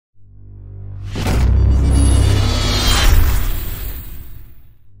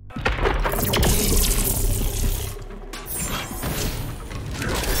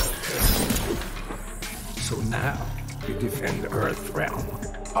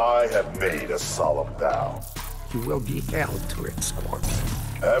I have made a solemn vow. You will be held to it, Scorpion.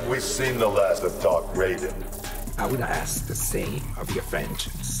 Have we seen the last of Dark Raiden? I would ask the same of your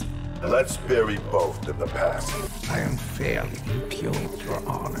vengeance. Let's bury both in the past. I unfairly impugn your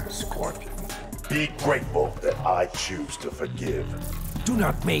honor, Scorpion. Be grateful that I choose to forgive. Do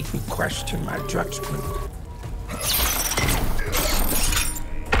not make me question my judgment.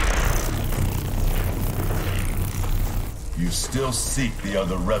 You still seek the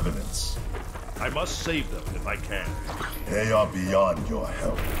other revenants. I must save them if I can. They are beyond your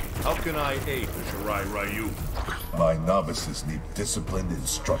help. How can I aid the Shirai Ryu? My novices need disciplined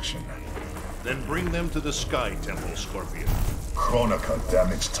instruction. Then bring them to the Sky Temple, Scorpion. Chronica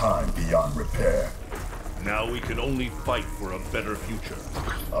damaged time beyond repair. Now we can only fight for a better future.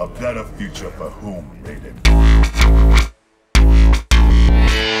 A better future for whom, Raiden?